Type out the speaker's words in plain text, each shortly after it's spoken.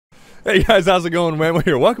Hey guys, how's it going? Whamo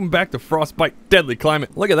here. Welcome back to Frostbite Deadly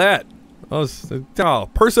Climate. Look at that. Oh,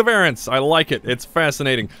 perseverance. I like it. It's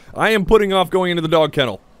fascinating. I am putting off going into the dog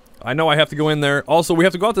kennel. I know I have to go in there. Also, we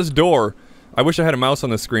have to go out this door. I wish I had a mouse on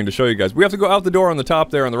the screen to show you guys. We have to go out the door on the top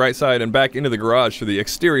there on the right side and back into the garage for the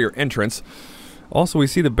exterior entrance. Also, we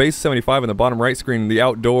see the base 75 in the bottom right screen, the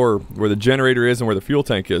outdoor where the generator is and where the fuel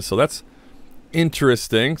tank is. So that's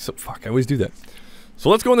interesting. So, fuck, I always do that. So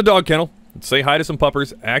let's go in the dog kennel. Let's say hi to some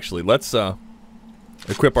puppers. Actually, let's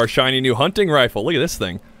equip our shiny new hunting rifle. Look at this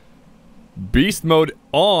thing. Beast mode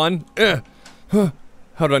on. How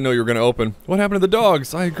did I know you were going to open? What happened to the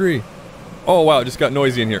dogs? I agree. Oh, wow, it just got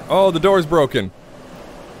noisy in here. Oh, the door's broken.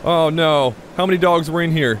 Oh, no. How many dogs were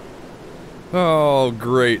in here? Oh,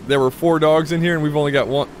 great. There were 4 dogs in here, and we've only got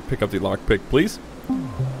 1. Pick up the lockpick, please.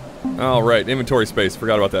 All right, inventory space.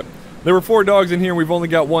 Forgot about that. There were 4 dogs in here, and we've only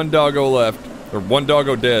got 1 doggo left. Or 1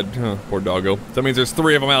 doggo dead. Poor doggo. That means there's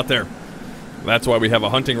 3 of them out there. That's why we have a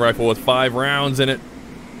hunting rifle with 5 rounds in it.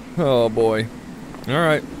 Oh, boy. All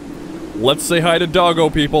right. Let's say hi to doggo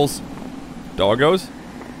peoples. Doggos?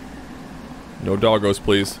 No doggos,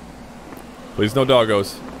 please. Please, no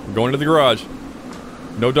doggos. We're going to the garage.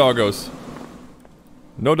 No doggos.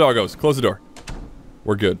 No doggos. Close the door.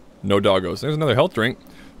 We're good. No doggos. There's another health drink.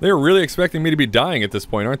 They were really expecting me to be dying at this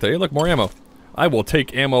point, aren't they? Hey, look, more ammo. I will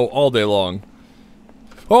take ammo all day long.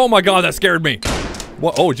 Oh my god, that scared me.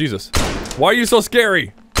 What? Oh, Jesus. Why are you so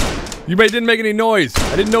scary? You didn't make any noise.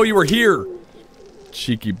 I didn't know you were here.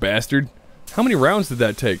 Cheeky bastard. How many rounds did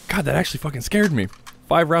that take? God, that actually fucking scared me.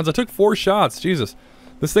 5 rounds. I took 4 shots. Jesus.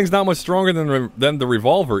 This thing's not much stronger than the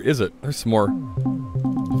revolver, is it? There's some more.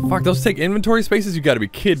 Fuck, those take inventory spaces? You gotta be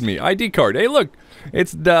kidding me. ID card. Hey, look.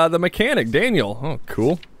 It's the mechanic, Daniel. Oh,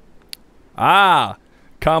 cool. Ah.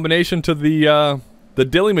 Combination to the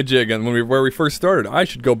dilly-majig and where we first started. I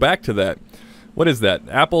should go back to that. What is that?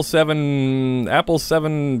 Apple 7...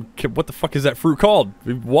 What the fuck is that fruit called?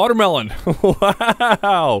 Watermelon.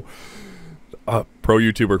 Wow. Pro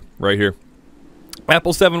YouTuber right here.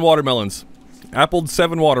 Apple 7 watermelons. Appled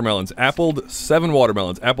 7 watermelons. Appled 7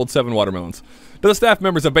 watermelons. Appled 7 watermelons. To the staff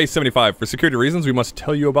members of Base 75, for security reasons, we must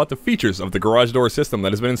tell you about the features of the garage door system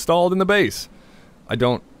that has been installed in the base. I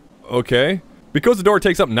don't... Okay. Because the door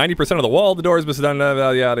takes up 90% of the wall, the door has been done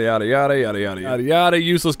yada yada yada yada yada yada yada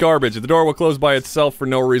useless garbage. The door will close by itself for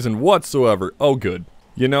no reason whatsoever. Oh, good.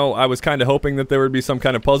 You know, I was kind of hoping that there would be some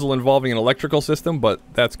kind of puzzle involving an electrical system, but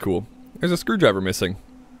that's cool. There's a screwdriver missing.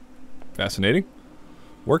 Fascinating.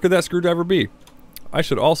 Where could that screwdriver be? I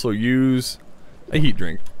should also use a heat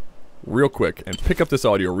drink real quick and pick up this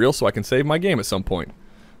audio reel so I can save my game at some point.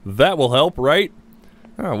 That will help, right?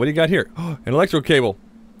 Oh, what do you got here? Oh, an electrical cable.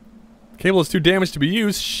 Cable is too damaged to be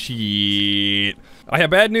used. Shit. I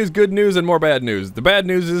have bad news, good news, and more bad news. The bad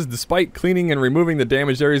news is, despite cleaning and removing the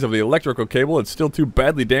damaged areas of the electrical cable, it's still too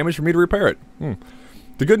badly damaged for me to repair it.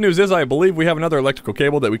 The good news is, I believe we have another electrical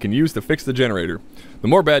cable that we can use to fix the generator. The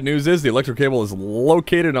more bad news is, the electrical cable is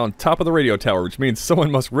located on top of the radio tower, which means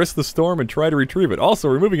someone must risk the storm and try to retrieve it. Also,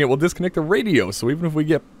 removing it will disconnect the radio, so even if we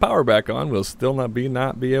get power back on, we'll still not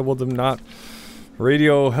be able to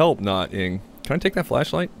radio help not-ing. Can I take that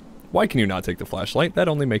flashlight? Why can you not take the flashlight? That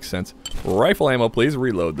only makes sense. Rifle ammo, please.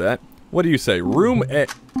 Reload that. What do you say? Room A...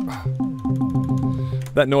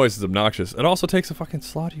 That noise is obnoxious. It also takes a fucking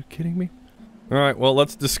slot. Are you kidding me? Alright, well,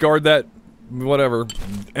 let's discard that, whatever,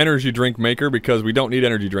 energy drink maker because we don't need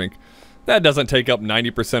energy drink. That doesn't take up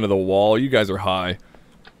 90% of the wall. You guys are high.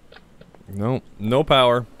 No, no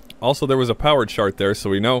power. Also, there was a power chart there, so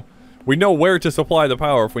we know where to supply the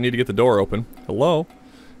power if we need to get the door open. Hello?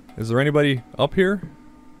 Is there anybody up here?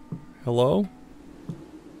 Hello?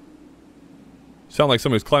 Sound like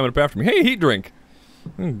somebody's climbing up after me. Hey, heat drink!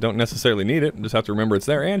 Don't necessarily need it. Just have to remember it's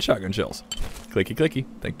there. And shotgun shells. Clicky, clicky.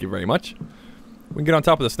 Thank you very much. We can get on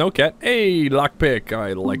top of the snowcat. Hey, lockpick.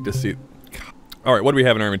 I'd like to see... Alright, what do we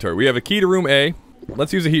have in our inventory? We have a key to room A.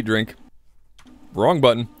 Let's use a heat drink. Wrong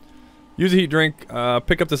button. Use a heat drink.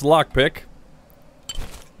 Pick up this lockpick.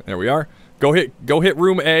 There we are. Go hit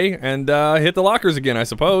room A and hit the lockers again, I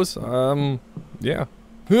suppose. Yeah.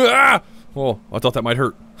 Ah! Oh, I thought that might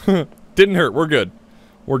hurt. Didn't hurt. We're good.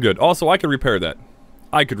 We're good. Also, I could repair that.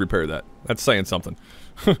 I could repair that. That's saying something.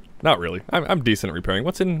 Not really. I'm decent at repairing.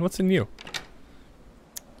 What's in you?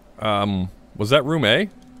 Was that room A?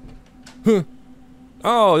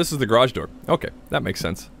 Oh, this is the garage door. Okay, that makes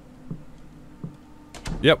sense.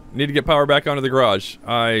 Yep, need to get power back onto the garage.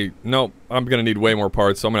 No, I'm gonna need way more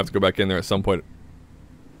parts, so I'm gonna have to go back in there at some point.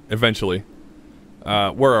 Eventually.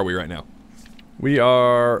 Where are we right now? We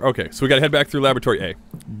are... Okay, so we gotta head back through Laboratory A.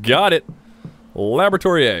 Got it!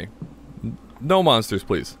 Laboratory A. No monsters,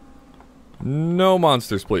 please. No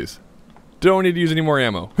monsters, please. Don't need to use any more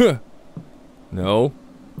ammo. Huh. No.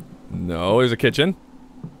 No, there's a kitchen.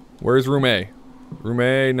 Where's room A? Room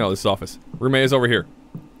A, no, this is office. Room A is over here.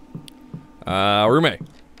 Room A.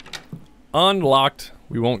 Unlocked.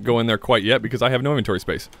 We won't go in there quite yet because I have no inventory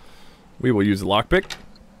space. We will use the lockpick.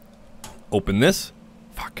 Open this.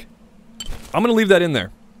 Fuck. I'm gonna leave that in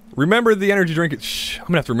there. Remember the energy drink. Shh, I'm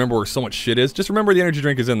gonna have to remember where so much shit is. Just remember the energy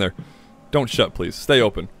drink is in there. Don't shut, please. Stay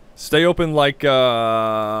open. Stay open like,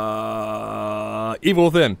 Evil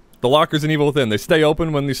Within. The lockers in Evil Within. They stay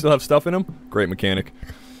open when you still have stuff in them. Great mechanic.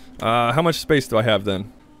 How much space do I have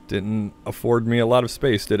then? Didn't afford me a lot of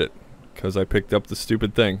space, did it? Because I picked up the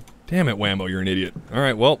stupid thing. Damn it, Whamo, you're an idiot.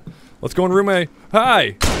 Alright, well, let's go in room A.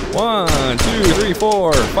 Hi! 1, 2, 3,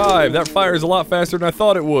 4, 5. That fires a lot faster than I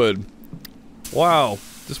thought it would. Wow.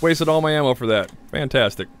 Just wasted all my ammo for that.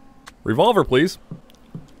 Fantastic. Revolver, please.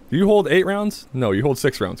 Do you hold 8 rounds? No, you hold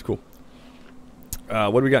 6 rounds. Cool.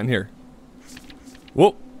 What do we got in here?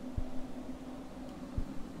 Whoa.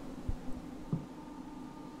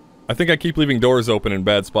 I think I keep leaving doors open in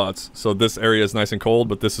bad spots, so this area is nice and cold,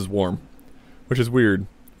 but this is warm. Which is weird.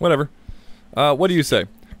 Whatever. What do you say?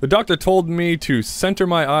 The doctor told me to center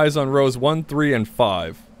my eyes on rows 1, 3, and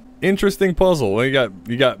 5. Interesting puzzle. You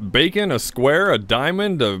got bacon, a square, a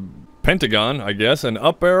diamond, a pentagon, I guess, an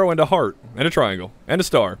up arrow, and a heart, and a triangle, and a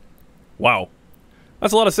star. Wow.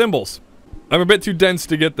 That's a lot of symbols. I'm a bit too dense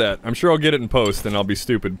to get that. I'm sure I'll get it in post, and I'll be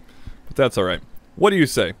stupid. But that's alright. What do you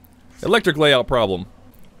say? Electric layout problem.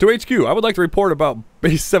 To HQ, I would like to report about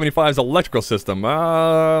Base 75's electrical system.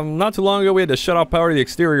 Not too long ago we had to shut off power to the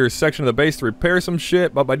exterior section of the base to repair some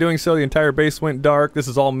shit, but by doing so the entire base went dark. This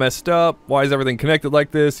is all messed up. Why is everything connected like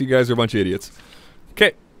this? You guys are a bunch of idiots.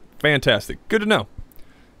 Okay, fantastic. Good to know.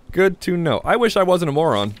 Good to know. I wish I wasn't a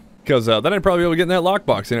moron, because then I'd probably be able to get in that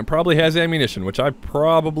lockbox, and it probably has ammunition, which I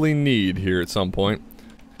probably need here at some point.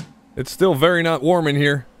 It's still very not warm in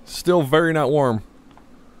here. Still very not warm.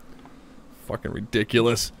 Fucking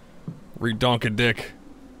ridiculous. Redonkadick.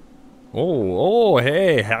 Oh,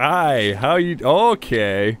 hey, hi. How you?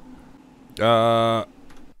 Okay.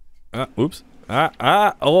 Oops.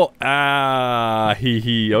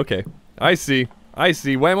 Hee. Okay. I see.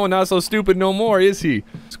 Whamo not so stupid no more, is he?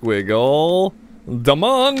 Squiggle.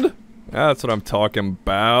 Demand. That's what I'm talking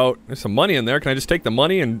about. There's some money in there. Can I just take the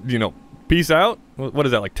money and, you know, peace out? What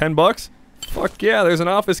is that, like 10 bucks? Fuck yeah, there's an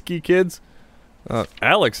office key, kids.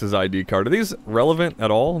 Alex's ID card. Are these relevant at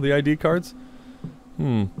all, the ID cards?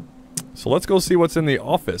 So let's go see what's in the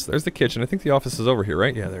office. There's the kitchen. I think the office is over here,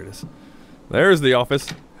 right? Yeah, there it is. There's the office.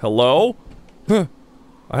 Hello? Huh.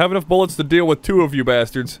 I have enough bullets to deal with 2 of you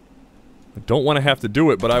bastards. I don't want to have to do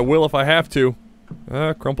it, but I will if I have to.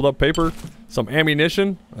 Crumpled up paper. Some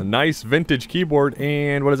ammunition. A nice vintage keyboard.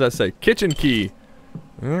 And what does that say? Kitchen key.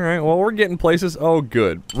 Alright, well, we're getting places. Oh,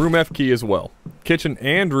 good. Room F key as well. Kitchen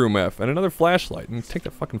and room F. And another flashlight. And take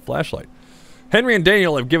that fucking flashlight. Henry and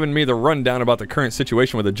Daniel have given me the rundown about the current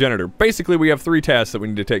situation with the generator. Basically, we have 3 tasks that we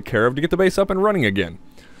need to take care of to get the base up and running again.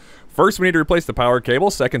 First, we need to replace the power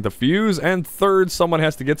cable. Second, the fuse. And third, someone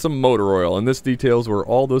has to get some motor oil. And this details where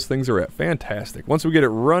all those things are at. Fantastic. Once we get it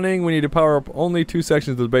running, we need to power up only 2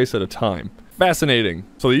 sections of the base at a time. Fascinating.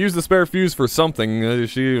 So they use the spare fuse for something.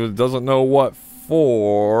 She doesn't know what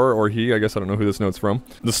for, or he, I guess I don't know who this note's from.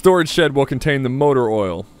 The storage shed will contain the motor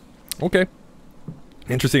oil. Okay.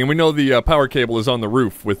 Interesting, and we know the power cable is on the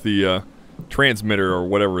roof with the transmitter or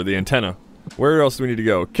whatever, the antenna. Where else do we need to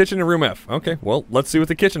go? Kitchen and room F. Okay, well, let's see what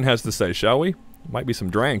the kitchen has to say, shall we? Might be some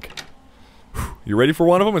drank. You ready for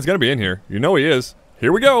one of them? It's gonna be in here. You know he is.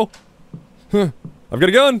 Here we go! I've got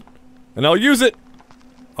a gun! And I'll use it!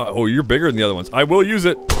 Oh, you're bigger than the other ones. I will use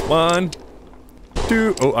it! 1,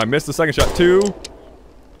 2, oh, I missed the second shot. 2,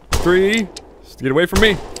 3, get away from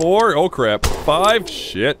me. 4, oh crap. 5,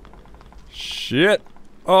 shit. Shit.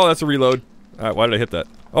 Oh, that's a reload. Why did I hit that?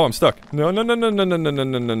 Oh, I'm stuck. No.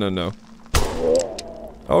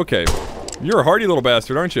 Okay. You're a hardy little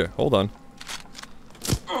bastard, aren't you? Hold on.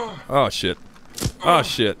 Oh, shit. Oh,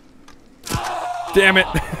 shit. Damn it.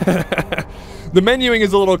 The menuing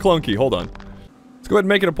is a little clunky. Hold on. Let's go ahead and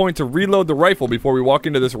make it a point to reload the rifle before we walk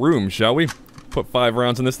into this room, shall we? Put 5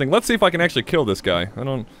 rounds in this thing. Let's see if I can actually kill this guy. I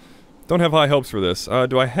don't have high hopes for this.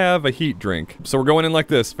 Do I have a heat drink? So we're going in like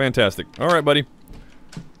this. Fantastic. Alright, buddy.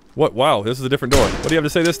 What? Wow, this is a different door. What do you have to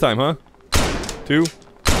say this time, huh? 2,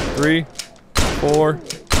 3, 4,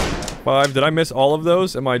 5. Did I miss all of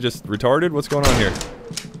those? Am I just retarded? What's going on here?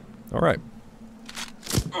 Alright.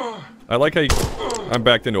 I like how you... I'm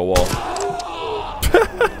backed into a wall.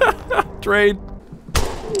 Trade.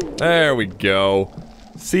 There we go.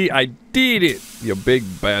 See, I did it, you big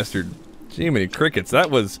bastard. Jiminy crickets,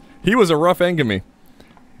 that was... He was a rough enemy.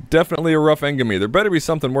 definitely a rough engamy. There better be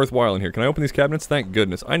something worthwhile in here. Can I open these cabinets? Thank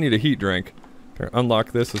goodness. I need a heat drink. Can I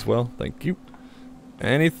unlock this as well? Thank you.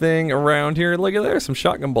 Anything around here? Look at there, some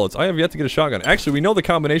shotgun bullets. I have yet to get a shotgun. Actually, we know the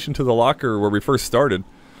combination to the locker where we first started,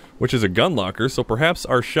 which is a gun locker, so perhaps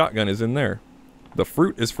our shotgun is in there. The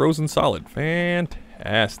fruit is frozen solid.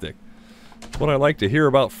 Fantastic. That's what I like to hear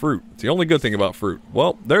about fruit. It's the only good thing about fruit.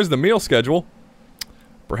 Well, there's the meal schedule.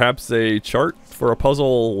 Perhaps a chart for a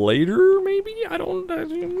puzzle later, maybe? I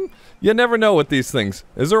don't... you never know with these things.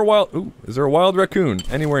 Is there a wild raccoon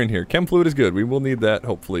anywhere in here? Chem fluid is good. We will need that,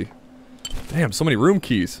 hopefully. Damn, so many room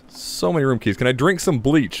keys. So many room keys. Can I drink some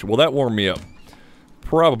bleach? Will that warm me up?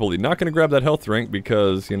 Probably. Not going to grab that health drink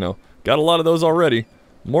because, you know, got a lot of those already.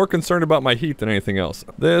 More concerned about my heat than anything else.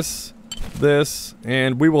 This,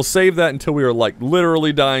 and we will save that until we are, like,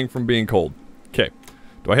 literally dying from being cold. Okay.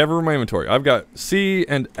 Do I have room in my inventory? I've got C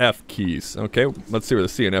and F keys. Okay, let's see where the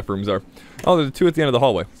C and F rooms are. Oh, there's two at the end of the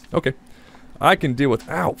hallway. Okay. I can deal with...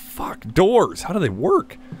 Ow, fuck. Doors. How do they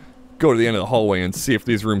work? Go to the end of the hallway and see if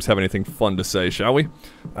these rooms have anything fun to say, shall we?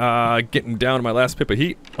 Getting down to my last pip of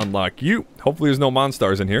heat. Unlock you. Hopefully there's no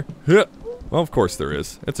monsters in here. Well, of course there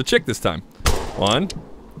is. It's a chick this time. 1,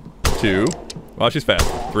 2. Well, she's fast.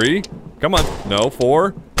 3. Come on. No.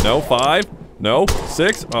 4. No. 5. No.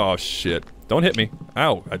 6. Oh, shit. Don't hit me.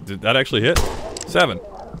 Ow. Did that actually hit? 7.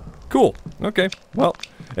 Cool. Okay. Well,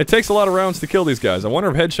 it takes a lot of rounds to kill these guys. I wonder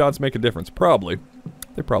if headshots make a difference. Probably.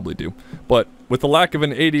 They probably do. But with the lack of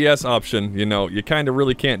an ADS option, you know, you kind of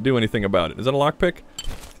really can't do anything about it. Is that a lockpick?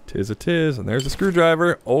 Tis a tis. And there's a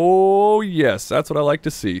screwdriver. Oh, yes. That's what I like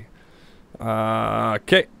to see.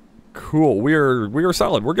 Okay. Cool. We are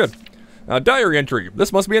solid. We're good. Diary entry.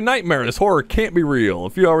 This must be a nightmare. This horror can't be real. A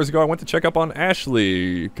few hours ago, I went to check up on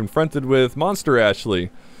Ashley. Confronted with Monster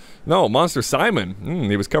Ashley. No, Monster Simon.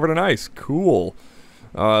 He was covered in ice. Cool.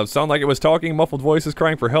 Sound like it was talking, muffled voices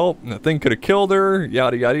crying for help. That thing could have killed her.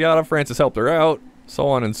 Yada, yada, yada. Francis helped her out. So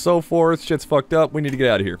on and so forth. Shit's fucked up. We need to get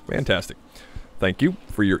out of here. Fantastic. Thank you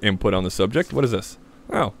for your input on the subject. What is this?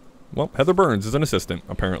 Oh. Well, Heather Burns is an assistant,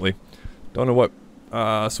 apparently. Don't know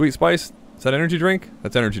what. Sweet Spice? Is that energy drink?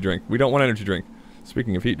 That's energy drink. We don't want energy drink.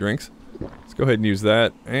 Speaking of heat drinks, let's go ahead and use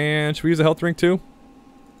that. And should we use a health drink too?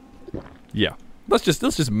 Yeah. Let's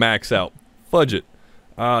just max out. Fudge it.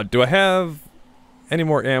 Do I have any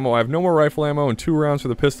more ammo? I have no more rifle ammo and 2 rounds for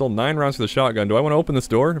the pistol, 9 rounds for the shotgun. Do I want to open this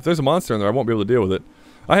door? If there's a monster in there, I won't be able to deal with it.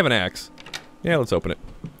 I have an axe. Yeah, let's open it.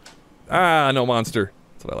 Ah, no monster.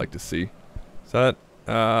 That's what I like to see. Is that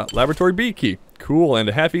laboratory B key? Cool, and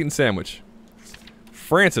a half-eaten sandwich.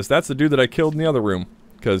 Francis, that's the dude that I killed in the other room.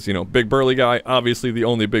 Because, you know, big burly guy, obviously the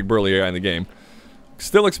only big burly guy in the game.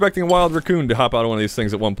 Still expecting a wild raccoon to hop out of one of these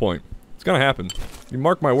things at one point. It's gonna happen. You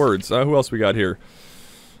mark my words. Who else we got here?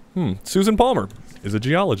 Susan Palmer is a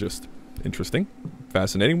geologist. Interesting.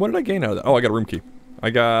 Fascinating. What did I gain out of that? Oh, I got a room key. I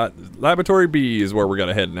got... Laboratory B is where we're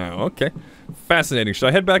gonna head now. Okay. Fascinating. Should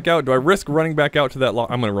I head back out? Do I risk running back out to that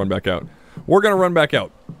I'm gonna run back out. We're gonna run back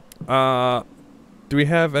out. Do we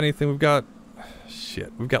have anything? We've got...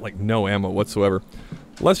 Shit. We've got, like, no ammo whatsoever.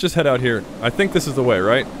 Let's just head out here. I think this is the way,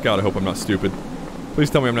 right? God, I hope I'm not stupid. Please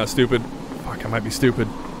tell me I'm not stupid. Fuck, I might be stupid.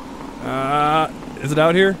 Is it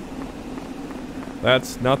out here?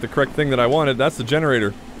 That's not the correct thing that I wanted. That's the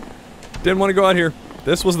generator. Didn't want to go out here.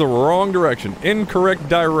 This was the wrong direction. Incorrect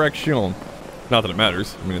direction. Not that it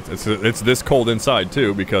matters. I mean, it's this cold inside,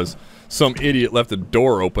 too, because some idiot left a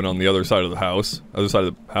door open on the other side of the house. Other side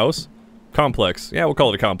of the house? Complex. Yeah, we'll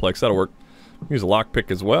call it a complex. That'll work. Use a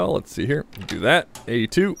lockpick as well. Let's see here. Do that.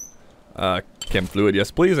 A2. Chem fluid,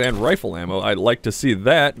 yes please. And rifle ammo. I'd like to see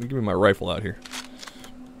that. Give me my rifle out here.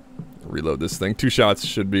 Reload this thing. 2 shots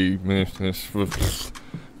should be...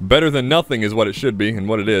 better than nothing is what it should be, and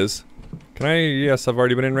what it is. Can I... Yes, I've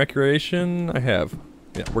already been in recreation. I have.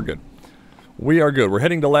 Yeah, we're good. We are good. We're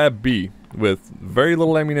heading to Lab B with very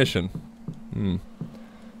little ammunition.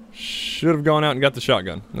 Should have gone out and got the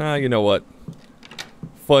shotgun. Nah, you know what?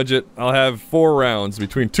 Fudge it. I'll have 4 rounds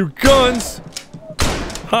between 2 guns!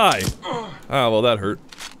 Hi! Ah, well that hurt.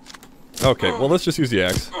 Okay, well let's just use the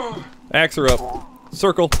axe. Axe her up.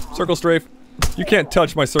 Circle. Circle strafe. You can't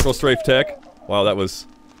touch my circle strafe tech. Wow, that was...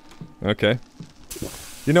 Okay.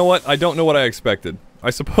 You know what? I don't know what I expected.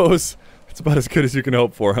 I suppose it's about as good as you can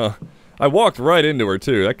hope for, huh? I walked right into her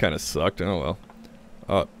too. That kind of sucked. Oh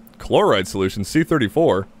well. Chloride solution,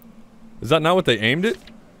 C34. Is that not what they aimed it?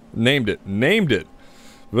 Named it. Named it.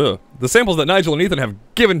 Ugh. The samples that Nigel and Ethan have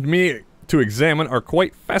given me to examine are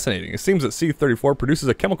quite fascinating. It seems that C34 produces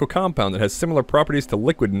a chemical compound that has similar properties to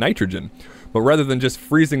liquid nitrogen, but rather than just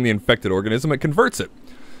freezing the infected organism, it converts it,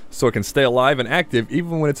 so it can stay alive and active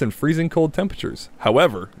even when it's in freezing cold temperatures.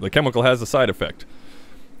 However, the chemical has a side effect.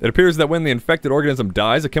 It appears that when the infected organism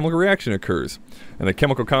dies, a chemical reaction occurs, and the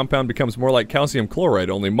chemical compound becomes more like calcium chloride,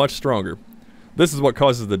 only much stronger. This is what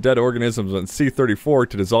causes the dead organisms in C-34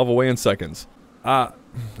 to dissolve away in seconds.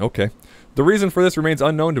 Okay. The reason for this remains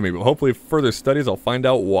unknown to me, but hopefully with further studies I'll find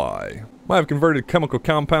out why. I have converted chemical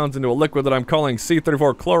compounds into a liquid that I'm calling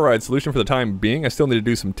C-34 chloride solution for the time being. I still need to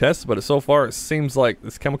do some tests, but so far it seems like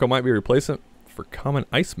this chemical might be a replacement for common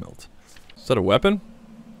ice melt. Is that a weapon?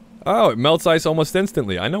 Oh, it melts ice almost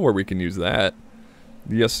instantly. I know where we can use that.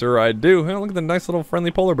 Yes, sir, I do. Hey, look at the nice little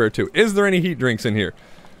friendly polar bear, too. Is there any heat drinks in here?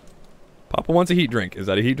 Papa wants a heat drink. Is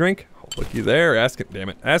that a heat drink? Oh, looky there. Asking,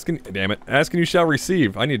 damn it. Asking you shall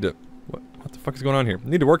receive. I need to... What the fuck is going on here? I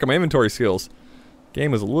need to work on my inventory skills.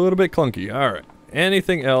 Game is a little bit clunky. Alright.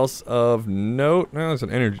 Anything else of note? No, there's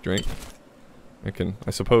an energy drink. I can,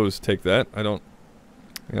 I suppose, take that. I think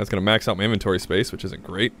that's going to max out my inventory space, which isn't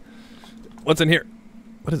great. What's in here?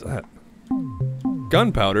 What is that?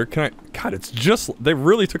 Gunpowder? Can I... God, it's just... They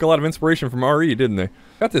really took a lot of inspiration from RE, didn't they?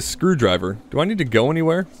 Got this screwdriver. Do I need to go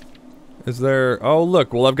anywhere? Is there... Oh,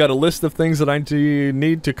 look. Well, I've got a list of things that I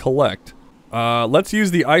need to collect. Let's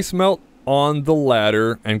use the ice melt on the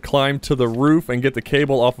ladder and climb to the roof and get the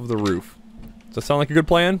cable off of the roof. Does that sound like a good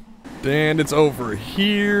plan? And it's over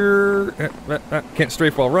here. Can't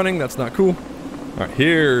strafe while running. That's not cool. Alright,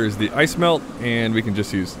 here's the ice melt, and we can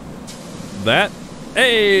just use that.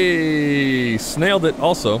 Hey! Snailed it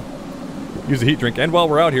also. Use a heat drink. And while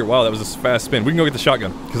we're out here, wow, that was a fast spin. We can go get the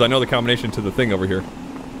shotgun, because I know the combination to the thing over here.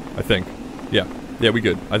 I think. Yeah. Yeah, we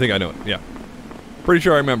good. I think I know it. Yeah. Pretty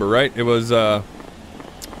sure I remember, right? It was,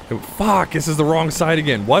 fuck, this is the wrong side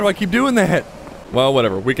again. Why do I keep doing that? Well,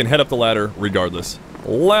 whatever. We can head up the ladder regardless.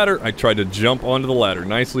 Ladder. I tried to jump onto the ladder.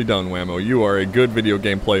 Nicely done, Whamo. You are a good video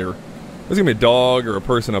game player. There's gonna be a dog or a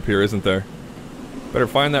person up here, isn't there? Better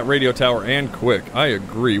find that radio tower and quick. I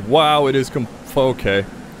agree. Wow, it is okay.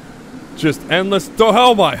 Just endless. Oh,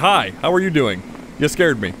 how am I? Hi. How are you doing? You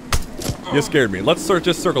scared me. You scared me. Let's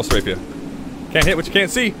just circle strafe you. Can't hit what you can't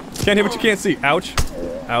see. Can't hit what you can't see. Ouch.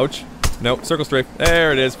 Ouch. Nope. Circle strafe.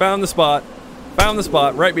 There it is. Found the spot. Found the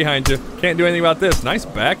spot. Right behind you. Can't do anything about this. Nice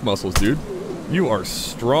back muscles, dude. You are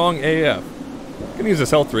strong AF. Gonna use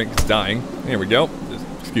this health drink. It's dying. There we go. Just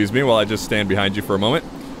excuse me while I just stand behind you for a moment.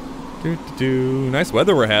 Nice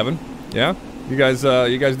weather we're having. Yeah. You guys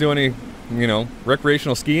do any, you know,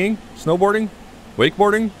 recreational skiing, snowboarding,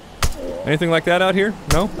 wakeboarding, anything like that out here?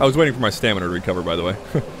 No? I was waiting for my stamina to recover, by the way.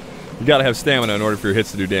 You gotta have stamina in order for your hits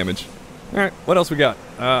to do damage. Alright, what else we got?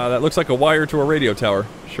 That looks like a wire to a radio tower.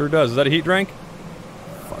 Sure does. Is that a heat drink?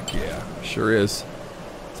 Fuck yeah. Sure is.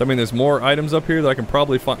 Does that mean there's more items up here that I can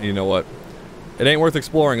probably find? You know what? It ain't worth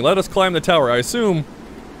exploring. Let us climb the tower. I assume...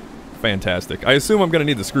 Fantastic. I assume I'm gonna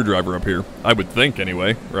need the screwdriver up here. I would think,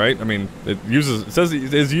 anyway. Right? I mean, it says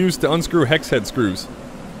it is used to unscrew hex head screws.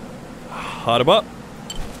 Hot 'em up.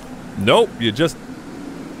 Nope. You just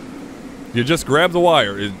grab the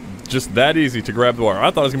wire. It's just that easy to grab the wire. I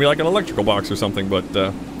thought it was gonna be like an electrical box or something, but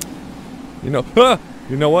you know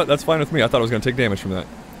what? That's fine with me. I thought I was gonna take damage from that.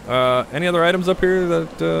 Any other items up here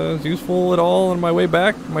that is useful at all on my way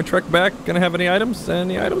back? My trek back? Gonna have any items?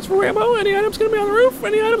 Any items for Whamo? Any items gonna be on the roof?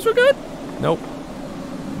 Any items for good? Nope.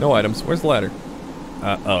 No items. Where's the ladder?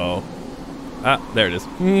 Uh-oh. There it is.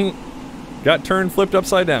 Got turned, flipped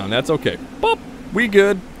upside down. That's okay. Pop! We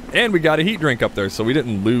good. And we got a heat drink up there, so we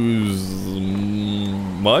didn't lose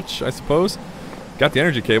much, I suppose. Got the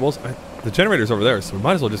energy cables. The generator's over there, so we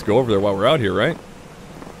might as well just go over there while we're out here, right?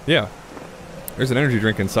 Yeah. There's an energy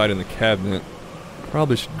drink inside in the cabinet.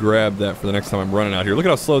 Probably should grab that for the next time I'm running out here. Look at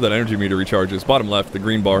how slow that energy meter recharges. Bottom left, the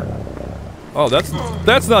green bar. Oh, that's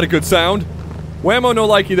not a good sound. Whamo no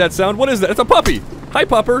likey that sound. What is that? It's a puppy. Hi,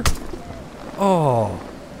 Pupper. Oh,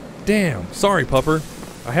 damn. Sorry, Pupper.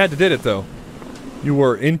 I had to did it, though. You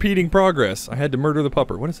were impeding progress. I had to murder the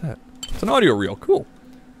Pupper. What is that? It's an audio reel. Cool.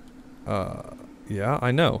 Yeah,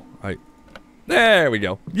 I know. There we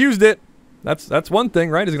go. Used it. That's one thing,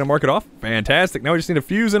 right? Is it gonna mark it off? Fantastic. Now we just need a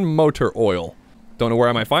fuse and motor oil. Don't know where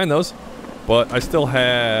I might find those, but I still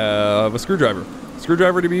have a screwdriver.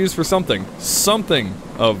 Screwdriver to be used for something. Something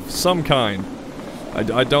of some kind.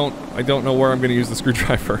 I don't know where I'm gonna use the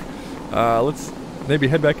screwdriver. Let's maybe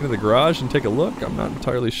head back into the garage and take a look. I'm not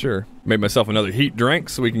entirely sure. Made myself another heat drink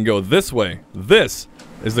so we can go this way. This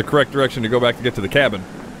is the correct direction to go back to get to the cabin.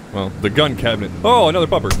 Well, the gun cabinet. Oh, another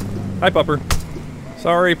Pupper. Hi, Pupper.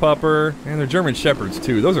 Sorry, Pupper. And they're German Shepherds,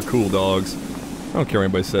 too. Those are cool dogs. I don't care what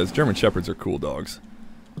anybody says. German Shepherds are cool dogs.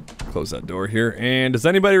 Close that door here. And does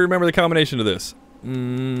anybody remember the combination to this?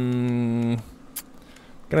 Gonna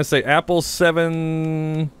say apple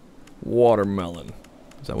 7 watermelon.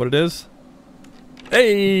 Is that what it is?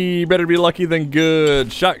 Hey, better be lucky than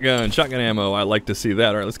good. Shotgun ammo. I like to see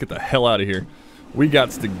that. All right, let's get the hell out of here. We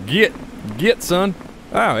got to get, son.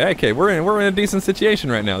 Oh, okay, we're in a decent situation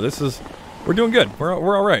right now. We're doing good. We're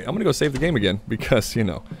all right. I'm gonna go save the game again because, you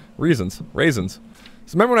know, raisins.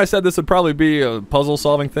 So remember when I said this would probably be a puzzle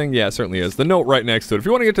solving thing? Yeah, it certainly is. The note right next to it. If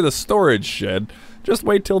you want to get to the storage shed, just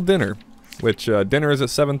wait till dinner, which dinner is at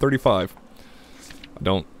 7:35.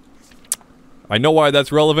 I know why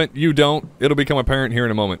that's relevant. You don't. It'll become apparent here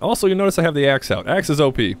in a moment. Also, you notice I have the axe out. Axe is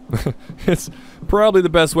OP. It's probably the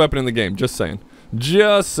best weapon in the game. Just saying.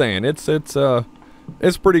 Just saying.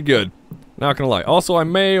 It's pretty good. Not gonna lie. Also, I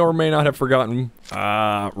may or may not have forgotten.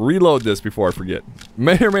 Reload this before I forget.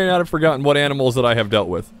 May or may not have forgotten what animals that I have dealt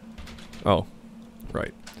with. Oh,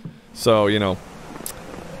 right. So you know.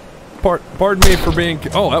 Pardon me for being.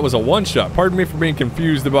 Oh, that was a one-shot. Pardon me for being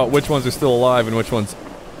confused about which ones are still alive and which ones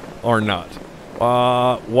are not.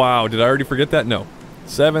 Wow, did I already forget that? No.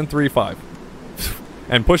 735.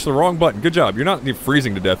 And push the wrong button. Good job. You're not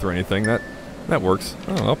freezing to death or anything. That works.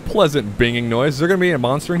 Oh, a pleasant binging noise. Is there gonna be a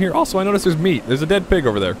monster in here? Also, I noticed there's meat. There's a dead pig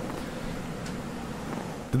over there.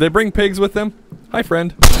 Did they bring pigs with them? Hi,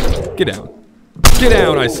 friend. Get down. Get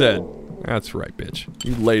down, I said. That's right, bitch.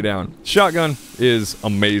 You lay down. Shotgun is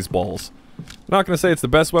amazeballs. Not gonna say it's the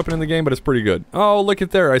best weapon in the game, but it's pretty good. Oh, look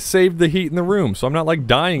at there. I saved the heat in the room, so I'm not like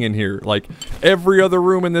dying in here like every other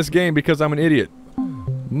room in this game because I'm an idiot.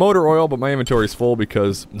 Motor oil, but my inventory's full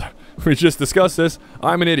because we just discussed this.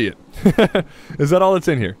 I'm an idiot. Is that all that's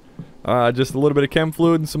in here? Just a little bit of chem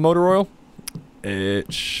fluid and some motor oil?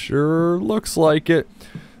 It sure looks like it.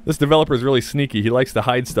 This developer is really sneaky. He likes to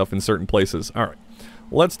hide stuff in certain places. Alright.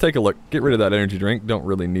 Let's take a look. Get rid of that energy drink. Don't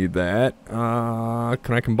really need that.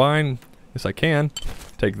 Can I combine? Yes, I can.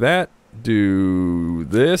 Take that. Do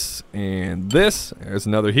this and this. There's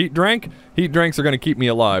another heat drink. Heat drinks are going to keep me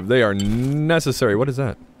alive. They are necessary. What is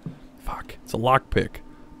that? Fuck. It's a lockpick.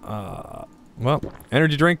 Well,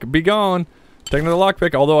 energy drink, be gone. Take another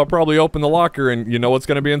lockpick, although I'll probably open the locker and you know what's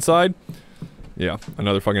going to be inside? Yeah,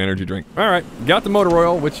 another fucking energy drink. Alright, got the motor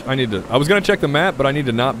oil, which I need to... I was going to check the map, but I need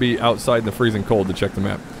to not be outside in the freezing cold to check the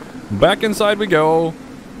map. Back inside we go.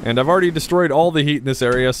 And I've already destroyed all the heat in this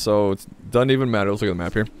area, so it doesn't even matter. Let's look at the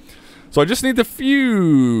map here. So I just need the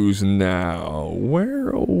fuse now.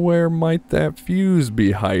 Where might that fuse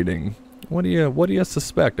be hiding? What do you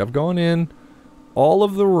suspect? I've gone in all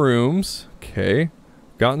of the rooms. Okay.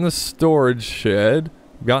 Gotten the storage shed.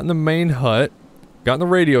 Gotten the main hut. Gotten the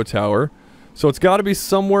radio tower. So it's got to be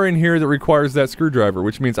somewhere in here that requires that screwdriver,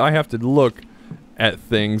 which means I have to look at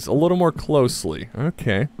things a little more closely.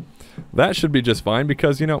 Okay. That should be just fine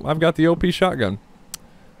because, you know, I've got the OP shotgun.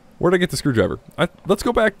 Where'd I get the screwdriver? Let's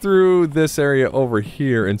go back through this area over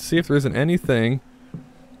here and see if there isn't anything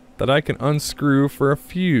that I can unscrew for a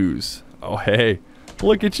fuse. Oh, hey.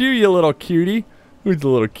 Look at you little cutie. Who's the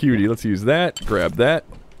little cutie? Let's use that. Grab that.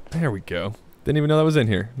 There we go. Didn't even know that was in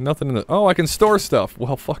here. Nothing in the... Oh, I can store stuff.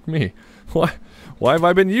 Well, fuck me. Why have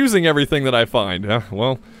I been using everything that I find?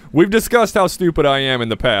 Well, we've discussed how stupid I am in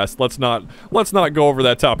the past. Let's not go over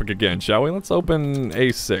that topic again, shall we? Let's open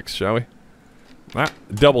A6, shall we?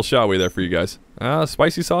 Double shall we there for you guys.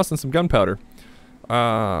 Spicy sauce and some gunpowder.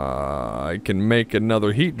 I can make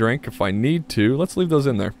another heat drink if I need to. Let's leave those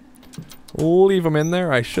in there. Leave them in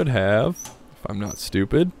there. I should have, if I'm not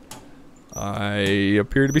stupid. I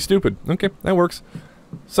appear to be stupid. Okay, that works.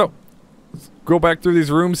 So, let's go back through these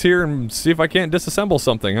rooms here and see if I can't disassemble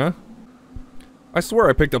something, huh? I swear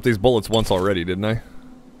I picked up these bullets once already, didn't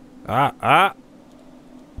I?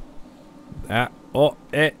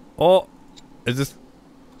 Oh. Is this...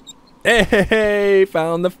 Hey,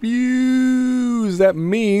 found the fuse! That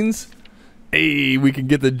means... Hey, we can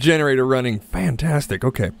get the generator running. Fantastic,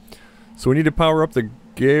 okay. So we need to power up the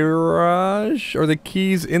garage? Or the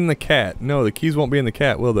keys in the cat? No, the keys won't be in the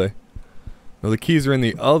cat, will they? No, the keys are in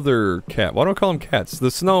the other cat. Why don't I call them cats?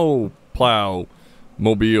 The snow plow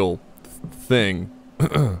mobile thing.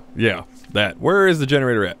 Yeah, that. Where is the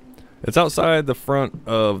generator at? It's outside the front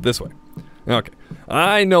of this way. Okay.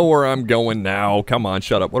 I know where I'm going now. Come on,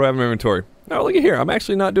 shut up. What do I have in my inventory? Oh, look at here. I'm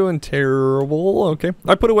actually not doing terrible. Okay.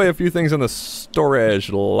 I put away a few things in the storage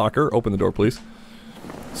locker. Open the door, please.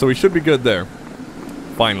 So we should be good there.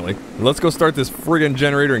 Finally. Let's go start this friggin'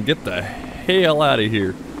 generator and get the hell out of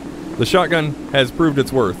here. The shotgun has proved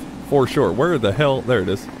its worth. For sure. Where the hell? There it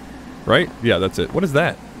is. Right? Yeah, that's it. What is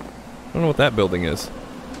that? I don't know what that building is.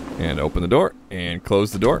 And open the door. And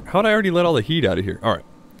close the door. How'd I already let all the heat out of here? Alright.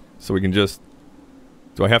 So we can just...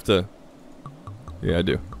 Do I have to... Yeah, I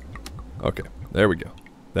do. Okay. There we go.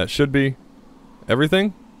 That should be...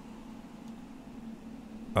 Everything?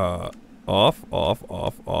 Off.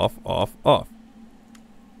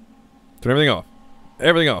 Turn everything off.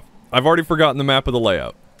 Everything off. I've already forgotten the map of the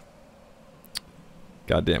layout.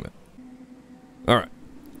 God damn it. Alright.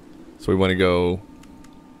 So we want to go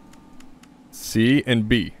C and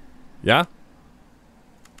B. Yeah?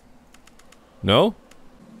 No?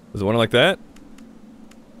 Is it one like that?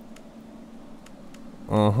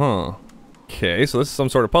 Uh-huh. Okay, so this is some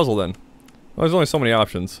sort of puzzle then. Well, there's only so many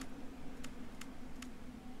options.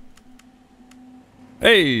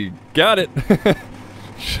 Hey, got it.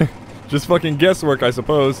 Just fucking guesswork, I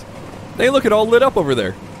suppose. Hey, look, it all lit up over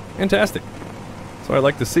there. Fantastic. That's what I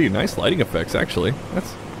like to see. Nice lighting effects, actually.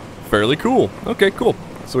 That's fairly cool. Okay, cool.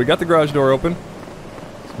 So we got the garage door open.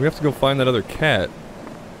 So we have to go find that other cat.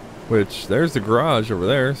 Which, there's the garage over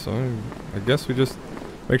there, so I guess we just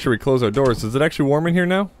make sure we close our doors. Is it actually warm in here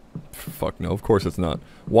now? Fuck no, of course it's not.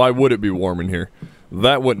 Why would it be warm in here?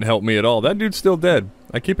 That wouldn't help me at all. That dude's still dead.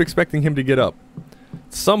 I keep expecting him to get up.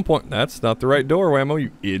 At some point... That's not the right door, Whamo,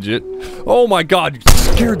 you idiot. Oh my god, you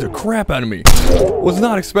scared the crap out of me. Was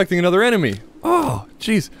not expecting another enemy. Oh,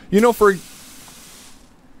 jeez. You know, for...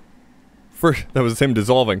 That was him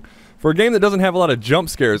dissolving. For a game that doesn't have a lot of jump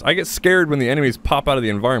scares, I get scared when the enemies pop out of the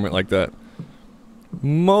environment like that.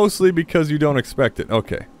 Mostly because you don't expect it.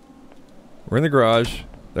 Okay. We're in the garage.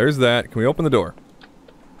 There's that. Can we open the door?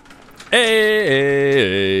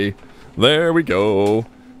 Hey! There we go.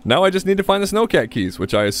 Now I just need to find the snowcat keys,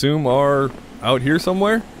 which I assume are out here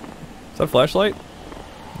somewhere. Is that a flashlight?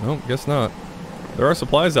 No, guess not. There are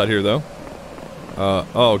supplies out here, though.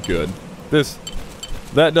 Oh, good.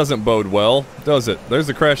 That doesn't bode well, does it? There's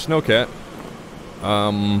the crashed snowcat.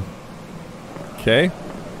 Okay.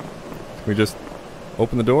 Can we just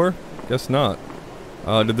open the door? Guess not.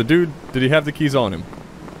 Did he have the keys on him?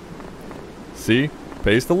 See?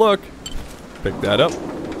 Pays to look. Pick that up.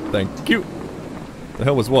 Thank you. The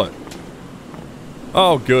hell was what?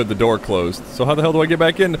 Oh, good, the door closed. So how the hell do I get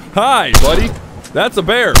back in? Hi, buddy! That's a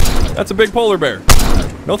bear! That's a big polar bear.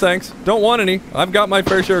 No thanks. Don't want any. I've got my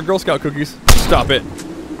fair share of Girl Scout cookies. Stop it.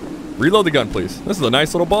 Reload the gun, please. This is a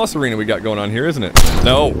nice little boss arena we got going on here, isn't it?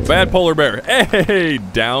 No, bad polar bear. Hey,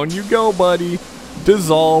 down you go, buddy.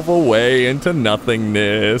 Dissolve away into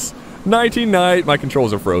nothingness. Nighty-night. My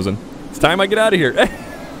controls are frozen. It's time I get out of here.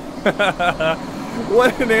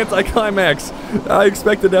 What an anticlimax. I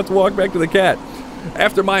expected to have to walk back to the cat.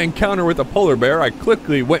 After my encounter with the polar bear, I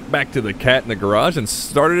quickly went back to the cat in the garage and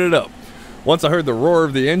started it up. Once I heard the roar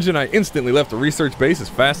of the engine, I instantly left the research base as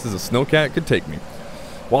fast as a snowcat could take me.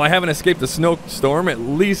 While I haven't escaped the snowstorm, at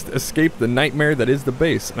least escaped the nightmare that is the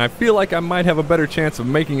base, and I feel like I might have a better chance of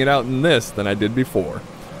making it out in this than I did before.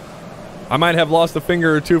 I might have lost a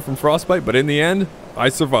finger or two from Frostbite, but in the end, I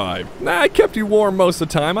survived. Nah, I kept you warm most of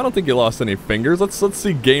the time. I don't think you lost any fingers. Let's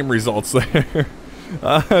see game results there.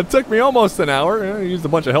 It took me almost an hour. I used a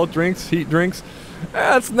bunch of health drinks, heat drinks.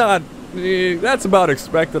 That's about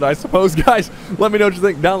expected, I suppose. Guys, let me know what you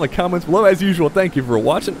think down in the comments below. As usual, thank you for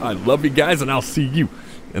watching. I love you guys, and I'll see you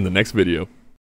in the next video.